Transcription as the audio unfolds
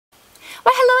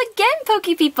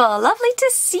Poke people! Lovely to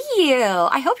see you!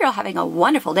 I hope you're all having a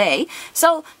wonderful day.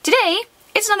 So, today,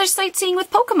 it's another Sightseeing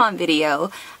with Pokemon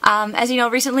video. As you know,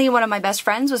 recently one of my best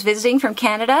friends was visiting from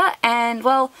Canada, and,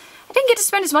 well, I didn't get to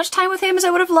spend as much time with him as I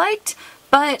would have liked,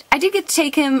 but I did get to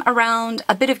take him around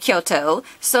a bit of Kyoto,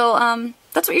 so,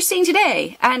 that's what you're seeing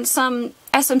today, and some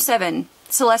SM7,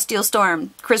 Celestial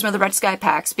Storm, Charisma of the Red Sky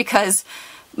packs, because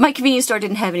my convenience store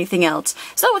didn't have anything else.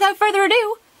 So, without further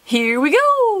ado, here we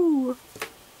go!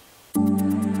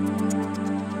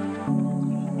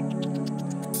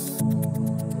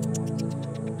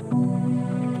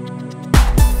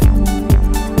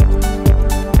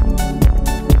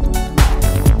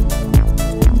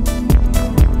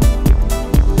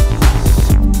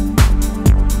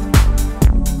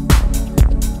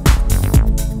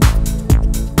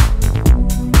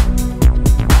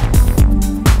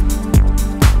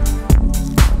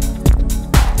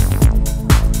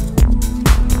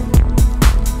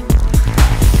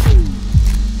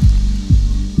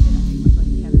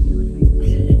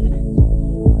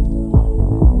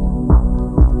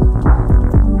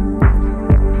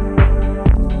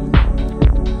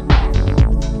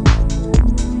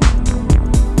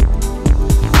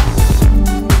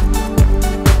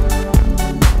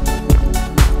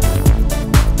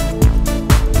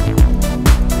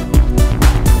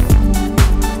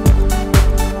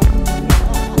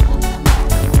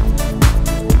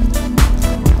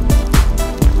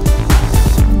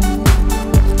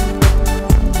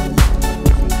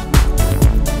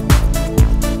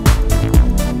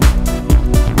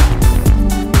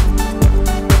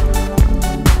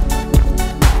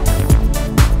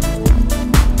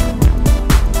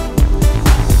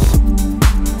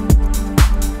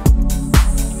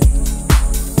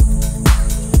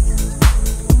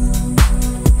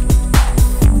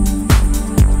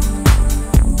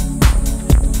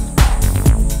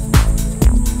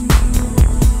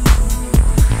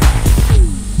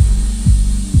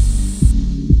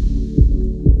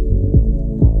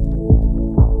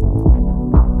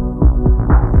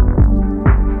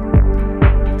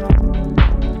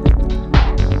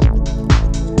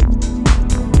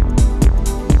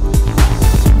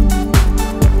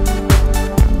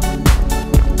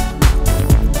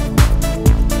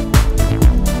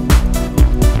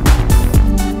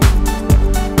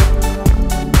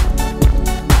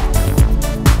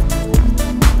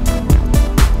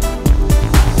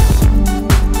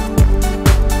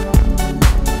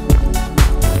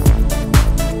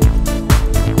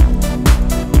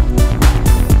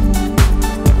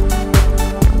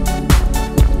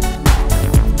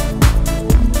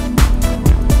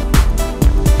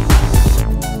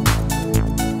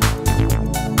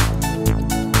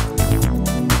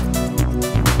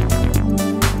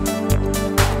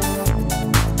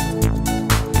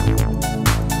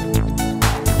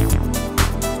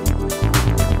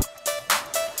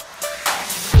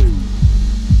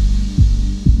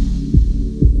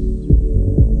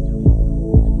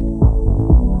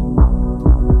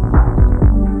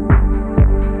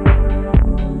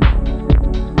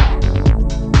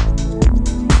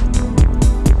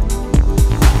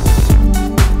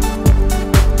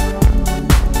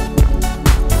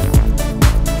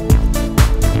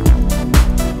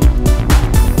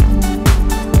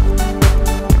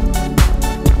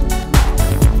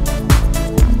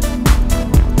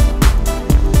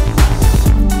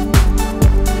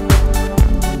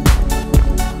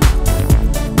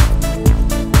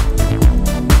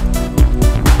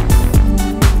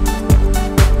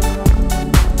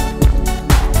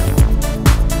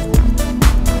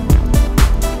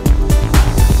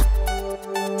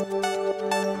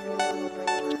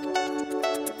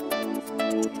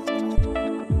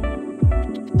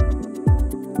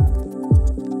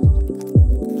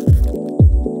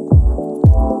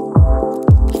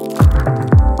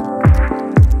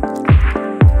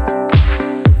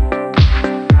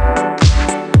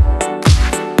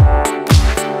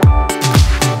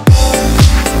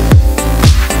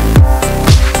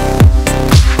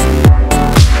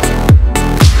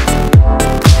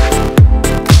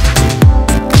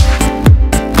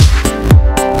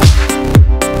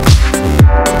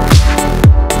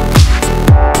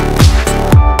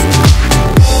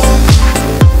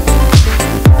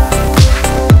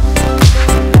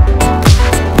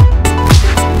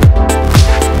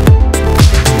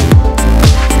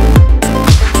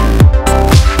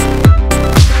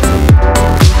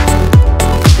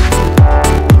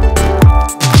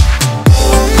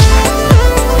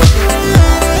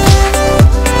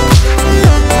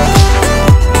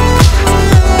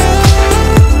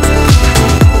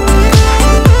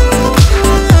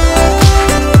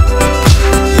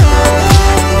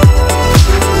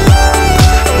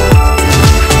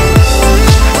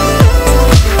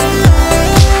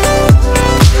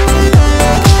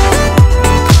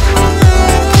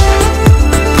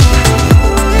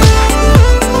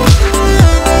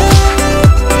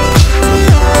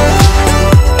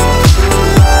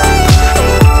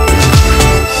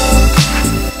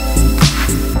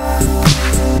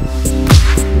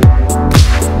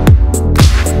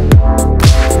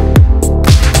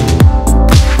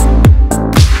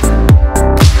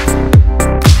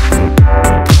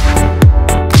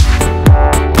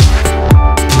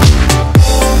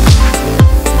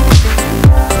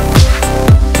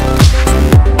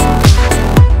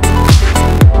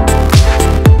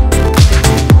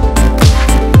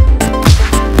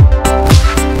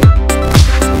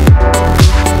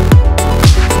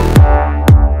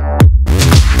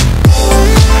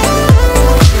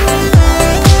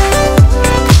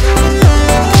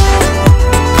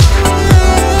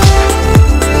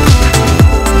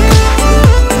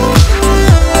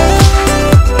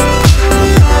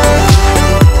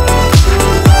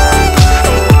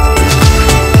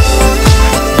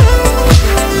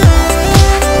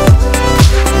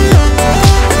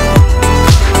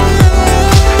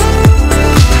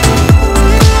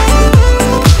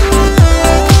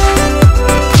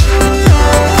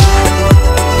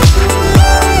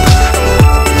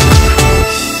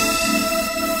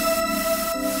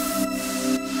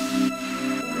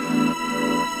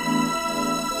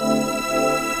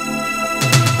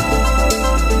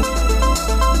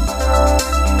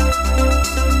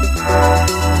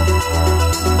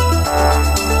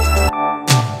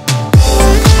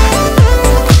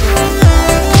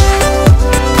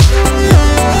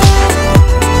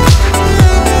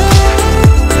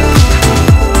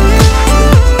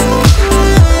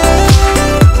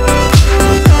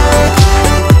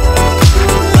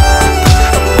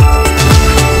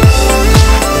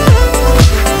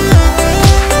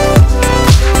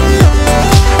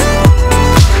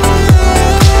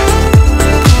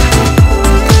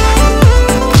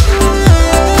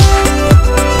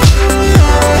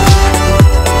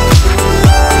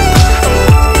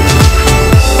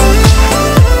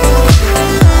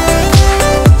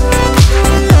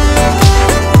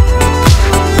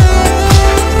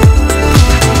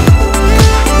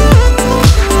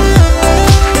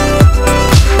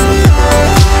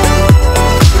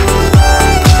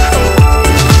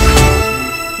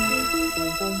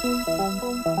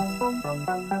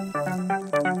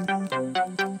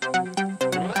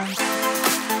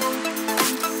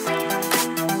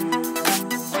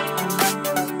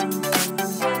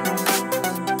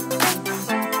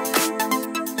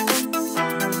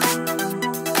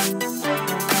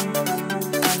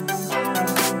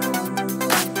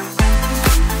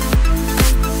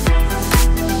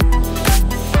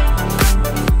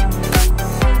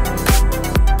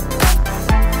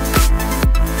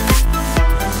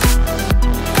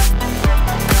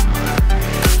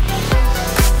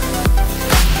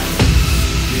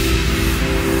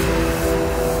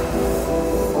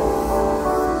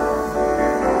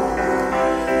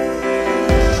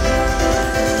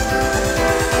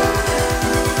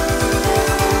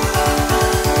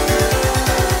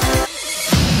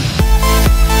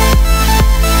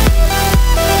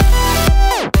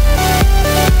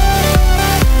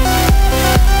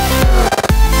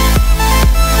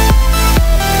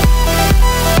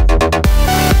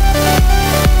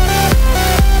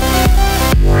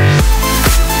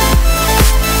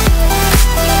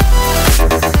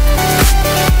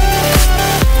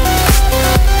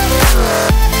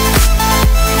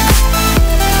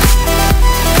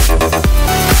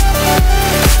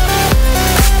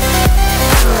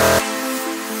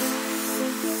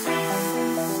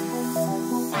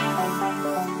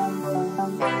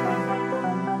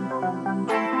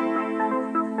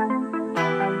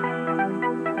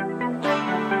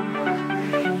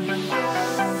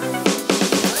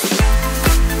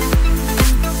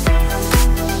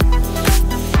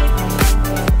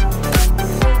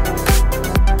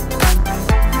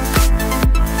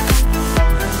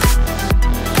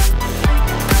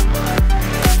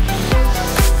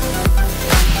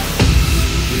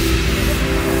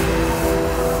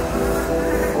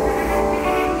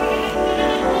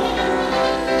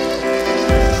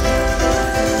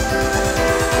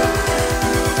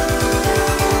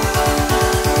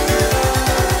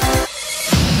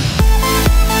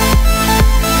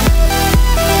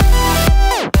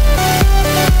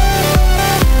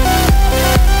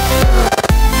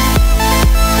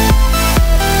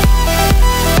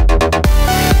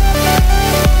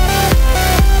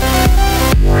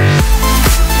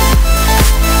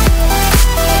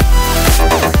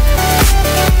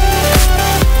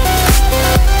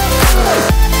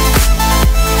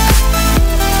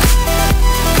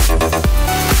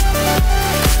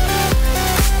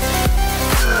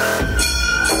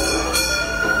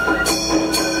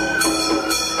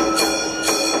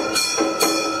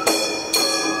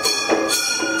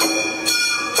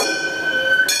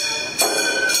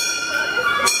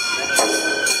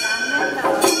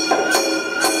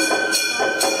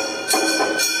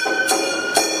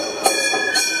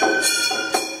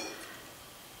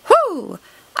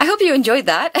 I hope you enjoyed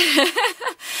that.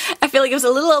 I feel like it was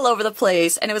a little all over the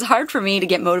place, and it was hard for me to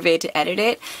get motivated to edit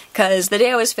it, because the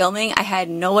day I was filming, I had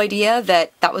no idea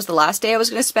that that was the last day I was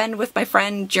going to spend with my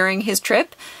friend during his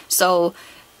trip, so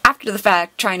after the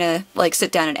fact, trying to like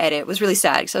sit down and edit was really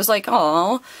sad, because I was like,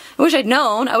 oh, I wish I'd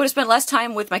known. I would have spent less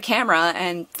time with my camera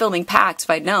and filming packs if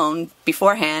I'd known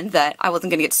beforehand that I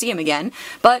wasn't going to get to see him again.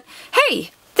 But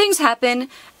hey, things happen,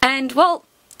 and well,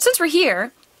 since we're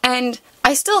here, and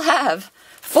I still have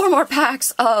 4 more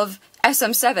packs of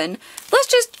SM7, let's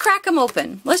just crack them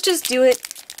open. Let's just do it,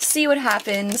 see what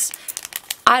happens.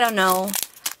 I don't know.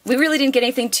 We really didn't get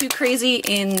anything too crazy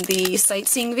in the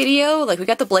sightseeing video. Like, we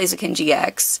got the Blaziken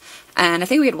GX, and I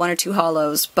think we had 1 or 2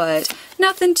 holos, but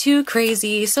nothing too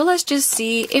crazy. So let's just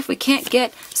see if we can't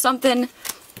get something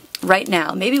right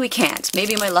now. Maybe we can't.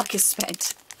 Maybe my luck is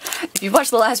spent. If you've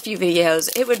watched the last few videos,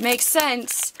 it would make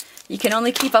sense. You can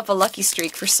only keep up a lucky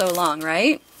streak for so long,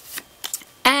 right?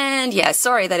 And yeah,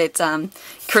 sorry that it's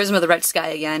Charisma the Red Sky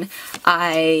again.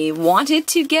 I wanted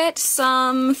to get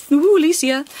some,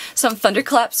 Alicia, some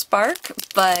Thunderclap Spark,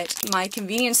 but my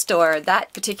convenience store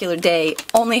that particular day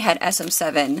only had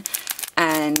SM7,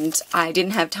 and I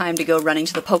didn't have time to go running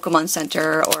to the Pokemon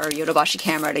Center or Yodobashi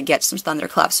Camera to get some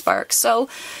Thunderclap Spark. So,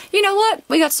 you know what?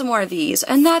 We got some more of these,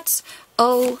 and that's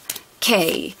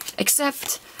okay.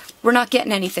 Except, we're not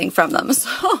getting anything from them,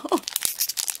 so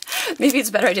maybe it's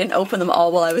better I didn't open them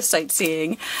all while I was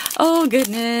sightseeing. Oh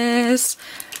goodness.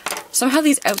 Somehow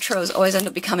these outros always end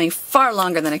up becoming far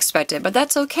longer than expected, but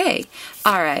that's okay.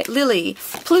 Alright, Lily,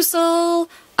 Plusle,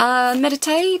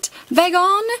 Meditite,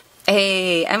 Vagon.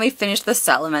 Hey, and we finished the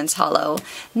Salamence Holo.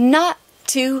 Not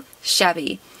too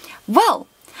shabby. Well,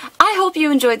 I hope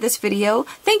you enjoyed this video.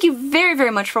 Thank you very,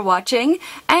 very much for watching,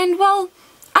 and well,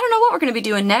 I don't know what we're going to be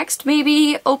doing next.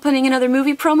 Maybe opening another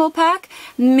movie promo pack,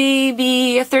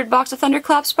 maybe a 3rd box of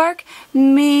Thunderclap Spark,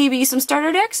 maybe some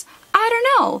starter decks. I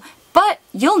don't know, but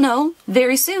you'll know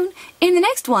very soon in the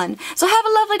next one. So have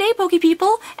a lovely day, Poke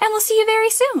People, and we'll see you very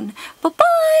soon.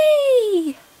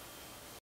 Bye-bye!